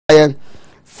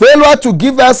Failure to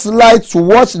give us light to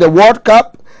watch the World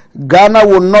Cup, Ghana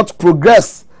will not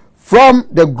progress from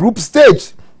the group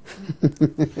stage.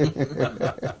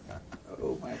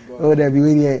 Oh my God. Oh, there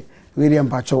be William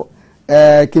Pacho.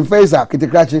 Kimfeza,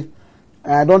 Kitikrachi.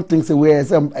 I don't think so. We are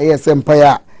some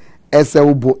empire.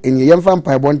 SLB in Yemfam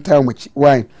one time which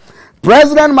why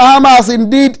President Mahama has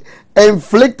indeed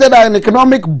inflicted an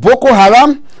economic Boko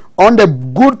Haram on the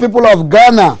good people of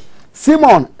Ghana.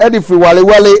 Simon Edifri Wale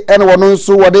Wale and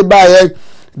Wanunsu Wadebaye.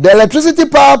 The electricity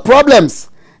power problems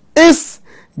in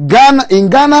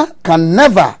Ghana can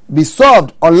never be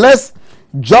solved unless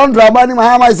John Dramani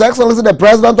Mahama, His Excellency the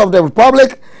President of the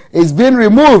Republic, is being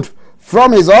removed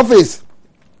from his office.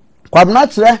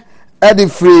 Kwabnachre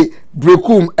Edifri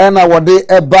Brukum and Awade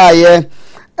Ebaye.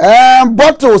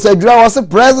 Bottles was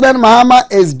President Mahama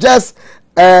is just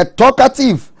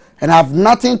talkative and have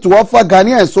nothing to offer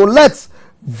Ghanaians. So let's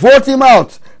vote him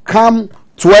out come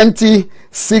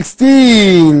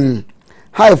 2016.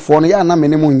 Hi phone ya na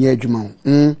minimum yejuma.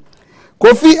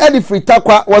 Kofi Edifri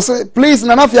Takwa was please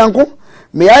Nana Fianko,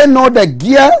 may I know the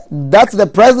gear that the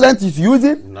president is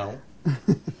using? No.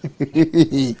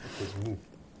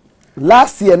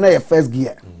 Last year na first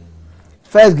gear.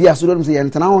 First gear so don't say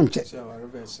entana on check.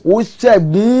 We check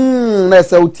na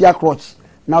say utia crutch.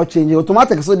 Now change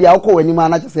automatic so the alcohol when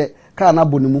man na say car na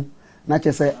bonimu na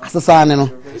say asesa ne no.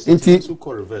 Nti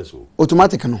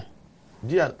automatic no.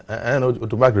 Dia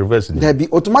automatic reverse. There be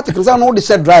automatic so no the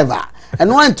share driver and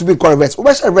want to be reverse.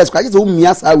 We share reverse kwa say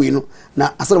umia sa we no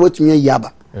na asara wetumi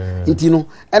yaba. Nti no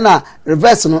na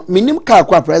reverse no minim car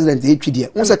kwa president e twide.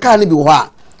 Won say car ne bi wo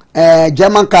ha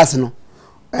German cars no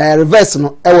reverse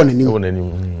no e won anim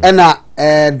e na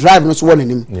drive no so won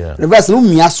anim reverse no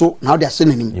mia so na de ahye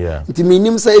nanim nti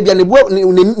minim say e bia ne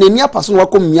ni apaso no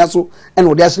wakom mia so e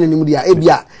na de ahye nanim dia e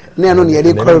bia na no ne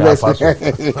de reverse.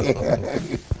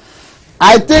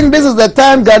 I think this is the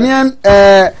time Ghanaian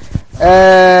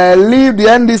leave the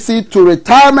NDC to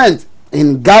retirement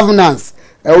in governance.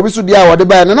 Obisu dia wode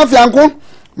ba na fianko,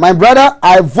 my brother,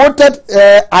 I vote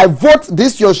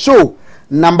this your show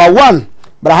number 1,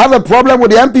 but I have a problem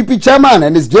with the MPP chairman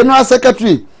and his general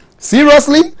secretary.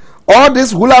 Seriously, all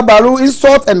this hula baru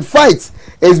insult and fights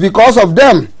is because of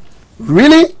them.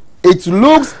 Really, it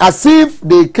looks as if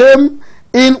they came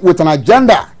in with an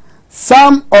agenda.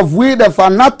 Some of we, the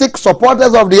fanatic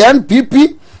supporters of the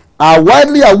NPP, are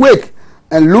widely awake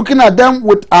and looking at them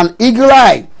with an eagle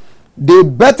eye. They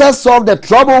better solve the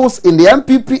troubles in the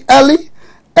NPP early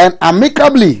and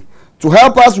amicably to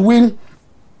help us win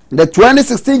the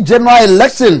 2016 general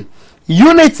election.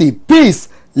 Unity, peace,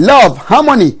 love,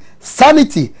 harmony,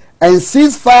 sanity, and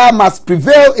ceasefire must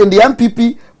prevail in the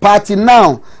MPP party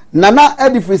now. Nana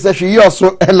Edifri Seshi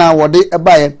also ena wade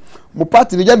ebaye. Mu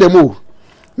party ni jade mu.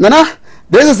 Nana,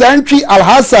 this is entry Al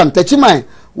Hassan Techimai.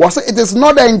 Was it is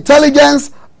not the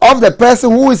intelligence of the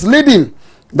person who is leading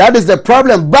that is the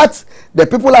problem, but the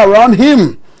people around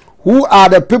him. Who are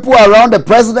the people around the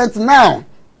president now?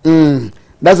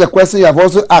 That's a question you have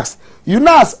also asked.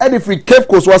 Eunice Edifri Cape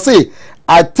Coast was say,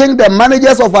 I think the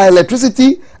managers of our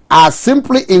electricity are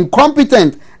simply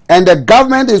incompetent and the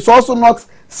government is also not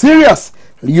serious.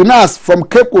 Eunice from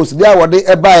Cape Coast, there were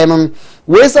they buying.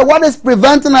 We say what is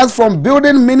preventing us from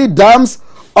building mini dams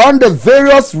on the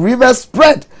various rivers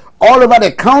spread all over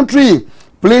the country?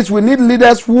 Please, we need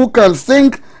leaders who can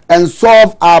think and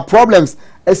solve our problems.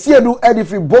 Esiedu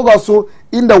Edifri Bogoso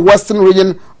in the western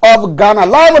region of Ghana.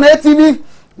 Live on ATV,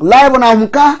 live on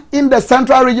Amuka in the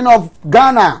central region of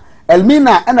Ghana.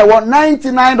 Elmina and I want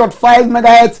 99.5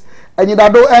 megahertz. And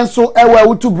Yidado Enso Ewe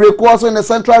Utu break also in the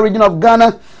central region of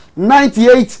Ghana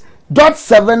 98.7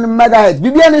 megahertz.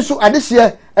 Bibian issue at this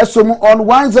year Esomu on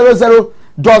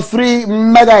 100.3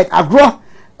 megahertz. Agro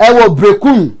Ewe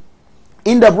Brekum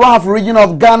in the Brohaf region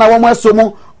of Ghana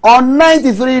Esomu on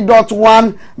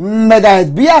 93.1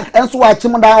 megahertz. Biak Enso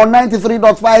Achimada on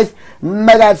 93.5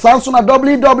 megahertz. Samsung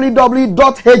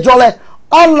www.hejole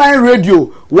online radio.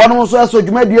 One also so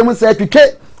Jume Diemu say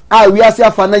PK. We are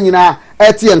here for na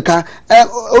etienka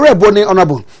oreboni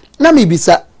honorable na me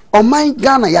bisa o man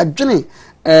Ghana ya dwene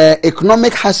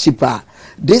economic hardship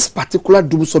this particular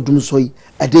dumso yi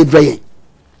dey brain.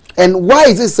 And why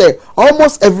is it say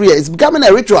almost every year it's becoming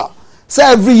a ritual say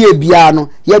every year bia no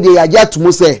ye dey ya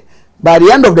to say by the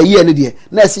end of the year ni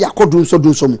na say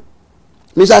yakodumso mu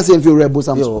me say say feel rebo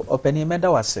sam yo openi meda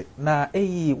wase na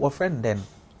wo friend then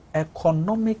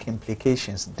economic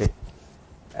implications de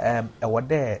what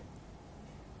there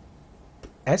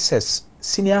SS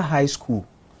senior high school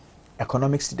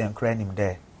economic student crane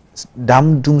there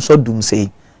dam doom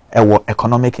say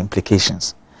economic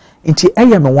implications inti eye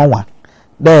me wanwa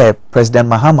there President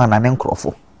Mahama na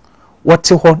nenkrofo what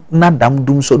ho na dam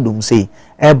dum say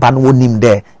eba no wonim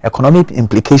there economic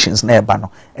implications na eba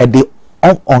no the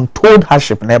untold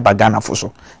hardship na eba Ghana for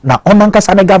so na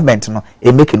onankasa na government no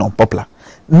e make it unpopular.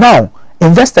 Now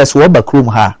investors who back room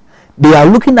ha they are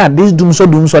looking at this doom so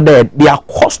there their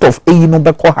cost of no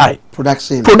beko high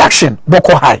production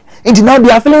beko high and now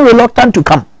they are feeling reluctant to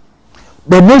come.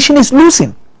 The nation is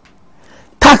losing.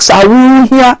 Tax are we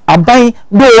here abai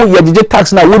though you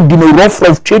tax now would be no rough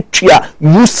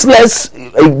useless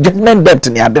judgment debt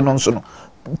ni ade no so no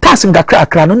tax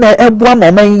ngakra no na ebua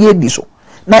ma man ye di so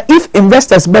na if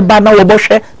investors beba na wo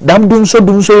bohwe dam dum so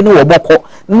ni wo boko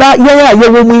na ye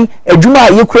wo mu adwuma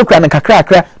ye kurakura na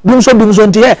kakra dum so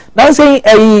ntie na say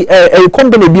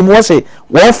company bi mo say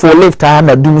wo for lift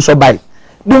na dum so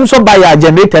buy ya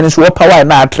generator so power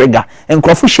na trigger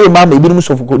enkrofo shey ma ebi num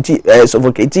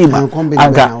suffocate ma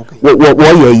anka wo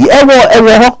ye ewo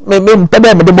ho me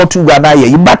mpebe me de botu gwa na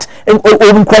ye but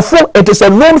enkrofo it is a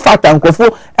known factor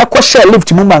enkrofo share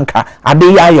lift mu manka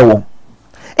ade ya ye won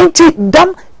enti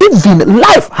dam even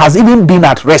life has even been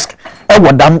at risk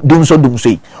ewo dam dum so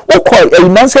wo call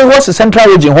man say what's the central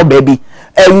region ho baby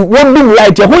won be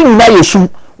light ho nyina yesu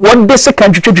won de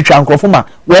second twetwa enkrofo ma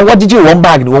won did you one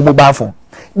bag ni won mobile phone.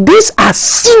 These are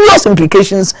serious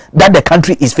implications that the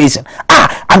country is facing.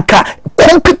 And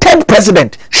competent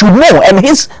president should know, and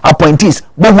his appointees,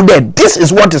 but this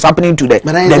is what is happening to the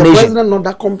nation. The president not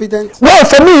that competent? Well,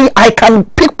 for me, I can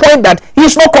pinpoint that he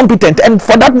is not competent, and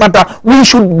for that matter, we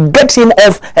should get him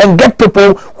off and get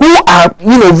people who are,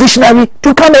 visionary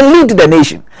to come and lead the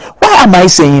nation. Why am I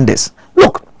saying this?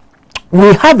 Look,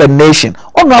 we have a nation.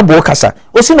 Honorable Kasa,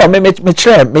 Osino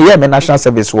me national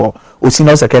service war,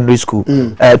 Osino secondary school,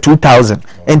 2000.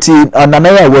 Enti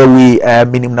nanaya where we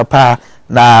minim na pa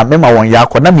na mema won ya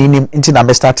na minim enti na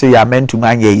me start ya men to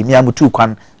man ye mi amutu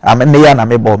kwan amene ya na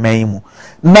me bo man mu.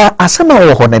 Na asema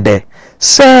wo ho ne de.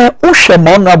 Se uhwe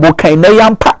mo honorable kan na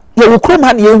yampa ye wo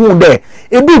kroma na ye hu de.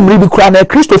 Ebi mri bi kra na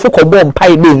Christopher kobo mpa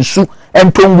de nsu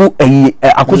entongu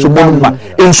akoso bonuma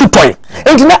ensu toy.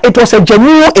 Enti na it was a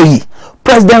genuine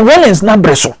President Rollins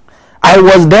Nabreso. I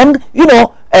was then,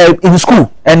 in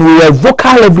school, and we were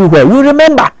vocal everywhere. We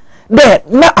remember there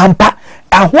na ampa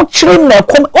ahochire na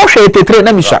come ohwe 83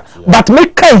 na misha, but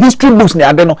make history books ni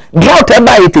ade no drought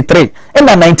eba 83 in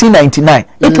 1999.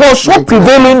 It was so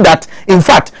prevailing that in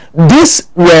fact these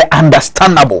were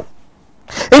understandable.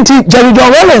 Enti Jerry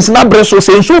John Rollins Nabreso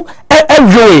say so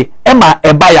every Emma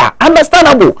Ebaya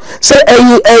understandable. Say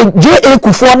J.A.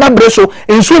 Kufo Nabreso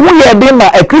in so who ye dem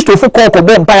a Christopher Koko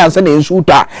Bo Empire and say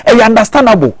insuta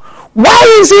understandable.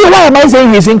 Why am I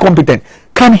saying he's incompetent?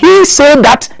 Can he say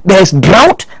that there's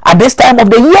drought at this time of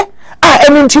the year? I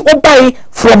mean to obey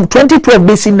from 2012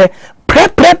 basically. I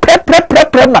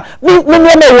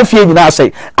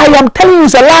am telling you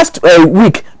the last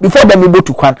week before the Mibo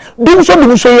to Kwan. Do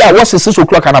so ya was 6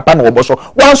 o'clock and a pan or so.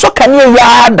 One so can you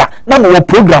yada no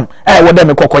program what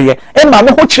them kokoye. And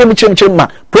mamma ho chim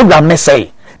program ne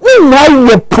say. Meanwhile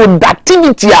your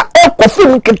productivity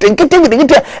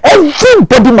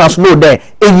everybody must know there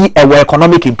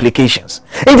economic implications.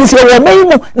 It is your name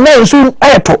na so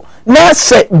airport. Now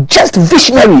say just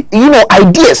visionary,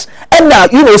 ideas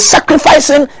and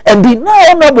sacrificing and be no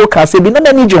honorable can say be no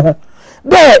need you.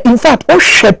 There, in fact,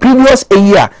 previous a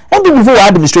year and before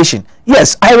administration.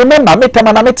 Yes, I remember me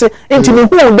into me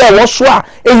who there was swa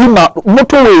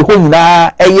motorway home na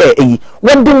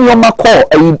when do you call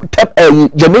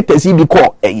generators you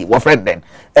call a friend then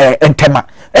and tema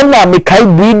and now me kai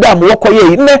breed them walk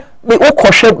away me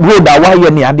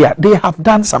road they have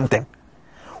done something.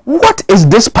 What is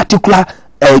this particular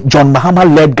John Mahama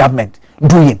led government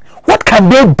doing? What can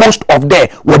they boast of there?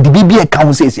 What the BBA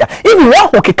councils here? If you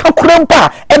want to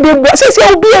kakurempa and they say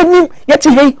will be a name yet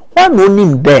hey one no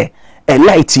name there a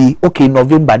lighty okay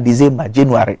November, December,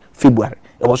 January, February.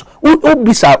 It was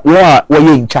Obisa were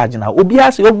you in charge now?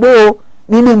 Obias your bo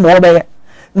nini more there.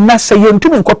 Na say you to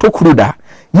me koto kruda.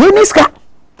 Yeniska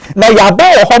na ya ba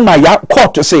ho ma ya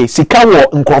court say sika wo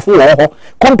nkrofo wo ho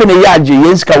company ya age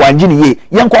yensika wanjini ye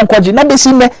yenkwankwaji na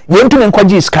besi me yentu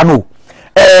nkwaji sika no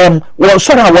wo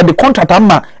sora wo the contract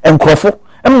ama nkrofo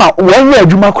ma wo ye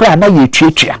adwuma kora na ye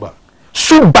tuatua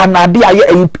so banade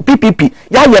aye PPP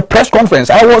ya ye press conference.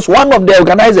 I was one of the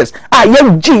organizers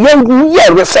ye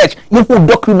research ye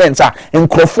documents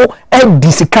nkrofo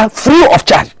disika free of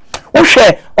charge. O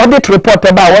share audit report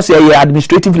about what's your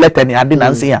administrative letter ni ade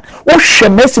nanse ya o share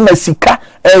mesima sika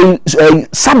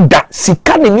sabda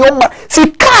sika ni nyoma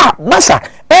sika masa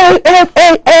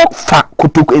fa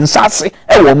kutuk insase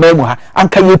wo memu ha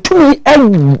anka yetumi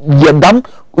yedam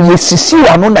yesisi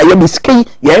wano na ye biskei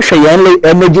ye hwe ye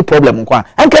energy problem kwa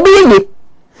anka be ye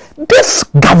this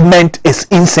government is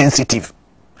insensitive.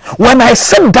 When I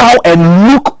sit down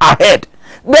and look ahead,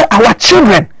 then our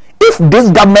children, if this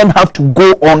government have to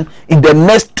go on in the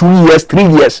next 2 years, 3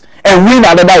 years, and win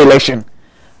another election,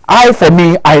 I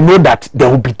know that there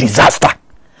will be disaster.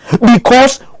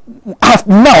 Because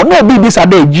now, no be this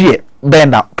other year,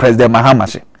 then President Mahama,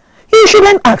 he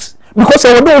shouldn't ask. Because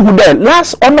I don't know who there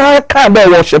last on our car there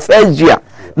was the first year.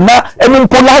 Now,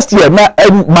 last year, now,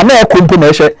 Mana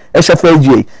Company, first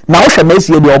year. Now, she may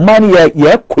see your money,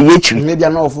 maybe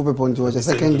I'm not for people into a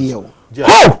second year.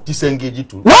 How? Disengage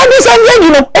too. Now, disengage,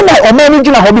 you know, and I manage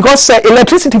because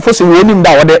electricity for winning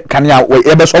that can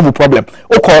you solve a problem.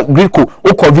 Oko Greco,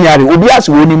 Oko Viari, Obias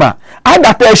Winima. I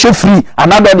that share free,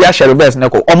 another year share reverse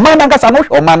Neko. Or Managas and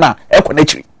or Mana,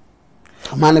 Econetry.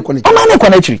 Mana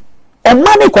Conetry. Or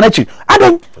money connection. I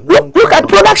don't look at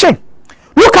production.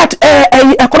 Look at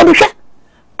economic share.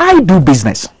 I do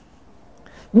business.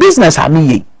 Business I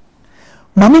mean.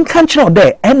 Mami country out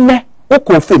there and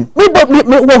oko film. Me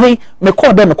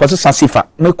call them because it's safer.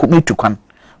 Me to can.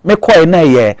 Me call na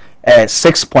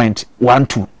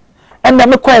 6.12. And then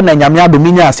me call na nyamia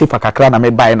dominia safer kakra na me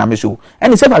buy na me so.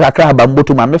 And safer kakra ba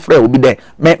mboto ma me frɛ obi there.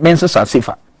 Me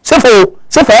safer.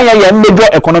 Safer ya major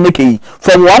economic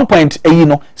from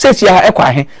 1.8 says ya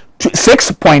ekwa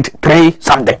 6.3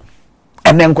 something.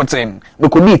 And then concern we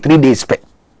could need 3 days pay.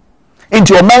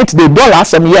 Into your mind the dollar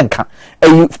asem yenka,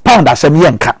 a pound asem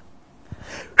yenka.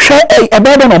 Share a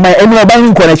burden on my annual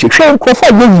buying connection. Share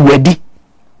for you ready.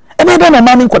 A burden on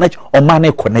money connection or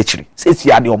money connection. Says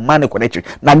ya your money connection.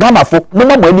 Na Ghana folk no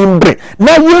money bre.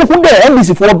 Now you who there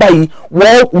embassy for buy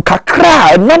well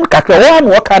kakra non kakra one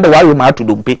what kind of why you ma to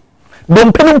don't pay.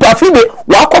 Don't pay to afide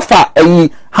walk off a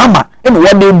hammer and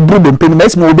what they brew don't pay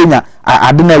mess more benya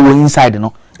I don't know inside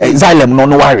no xylem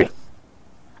no worry.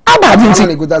 Oh,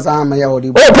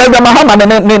 President Mahama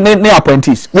ne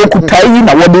appointees. We could tie in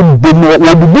a what they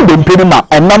don't pay ma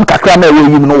and nam kakra na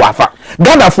we no wafa.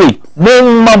 Ghana free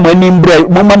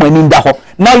mama mani daho.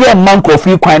 Now your man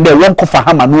free coin there won't for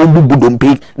hammer no don't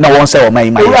pay na one say my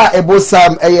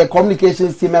Ebosam a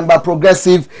communications team member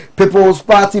Progressive People's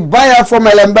Party buyer from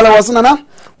Elembele Wasanana.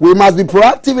 We must be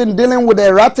proactive in dealing with the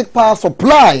erratic power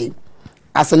supply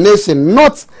as a nation,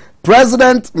 not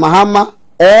President Mahama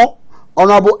or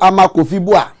Honorable Ama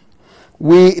Kofi-Buah.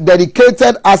 We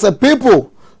dedicated as a people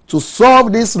to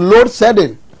solve this load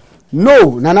shedding.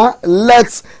 No, Nana,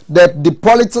 let's the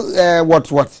politics what.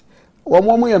 One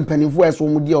more and penny for us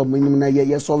one deal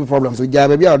solve problems. So yeah,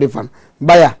 baby, out fan.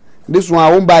 Buyer, this one I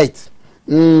won't buy it.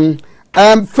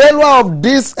 Failure of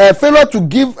this failure to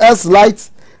give us light.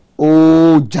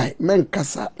 Oh, jai men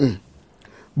kasa.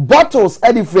 Bottles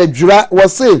Eddie Fredjura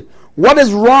was saying, what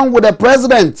is wrong with the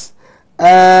president?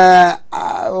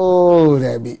 Oh,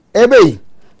 there be. Ebe,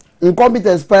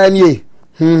 incompetence pioneer.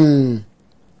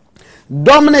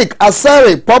 Dominic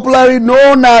Asare, popularly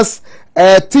known as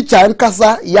teacher in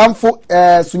Kasa, Yamfo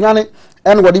Sunyane,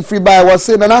 and what the free buyer was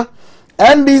saying,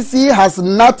 NDC has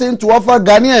nothing to offer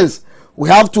Ghanaians. We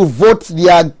have to vote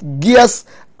their gears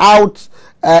out.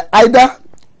 Either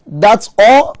that's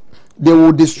all, they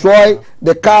will destroy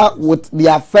the car with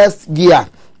their first gear.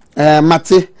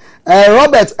 Mate.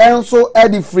 Robert Enso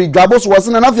Eddie Free Gabos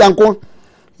wasn't enough yanko.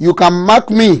 You can mark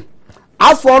me.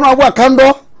 As for Honorable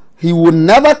Kando, he will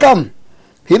never come.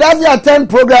 He doesn't attend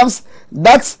programs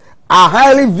that are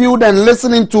highly viewed and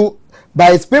listening to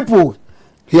by his people.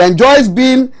 He enjoys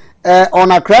being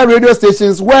on Accra radio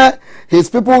stations where his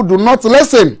people do not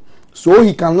listen, so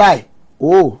he can lie.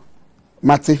 Oh,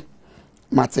 Mate,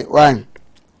 why?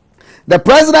 The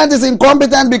president is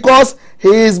incompetent because he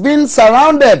is being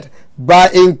surrounded by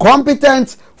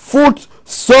incompetent foot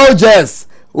soldiers.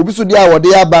 We say we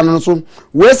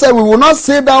will not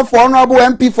sit down for Honorable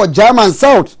MP for German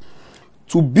South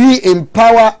to be in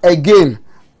power again.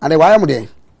 And why am I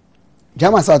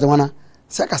German South wanna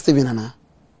Saka Steven Anna.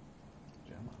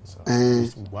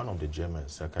 One of the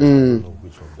Germans. I don't know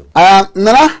which of them.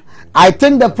 Nana, I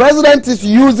think the president is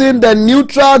using the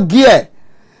neutral gear,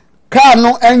 car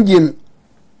no engine,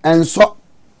 and so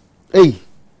hey.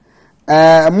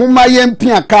 Muma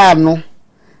yempia car no.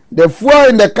 The fuel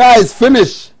in the car is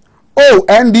finished. Oh,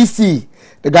 NDC.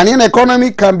 The Ghanaian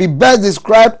economy can be best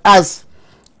described as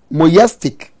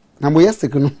moyastic. No.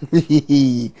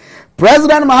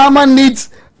 President Mahama needs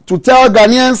to tell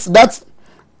Ghanaians that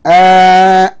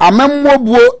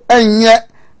amemwobuo enye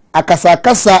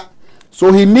akasa.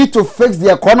 So he need to fix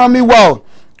the economy well.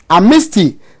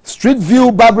 Amnesty, Street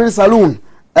View Barbering Saloon,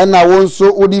 and I want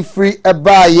so odi free a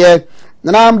buy.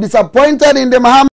 Now I'm disappointed in the Mahama.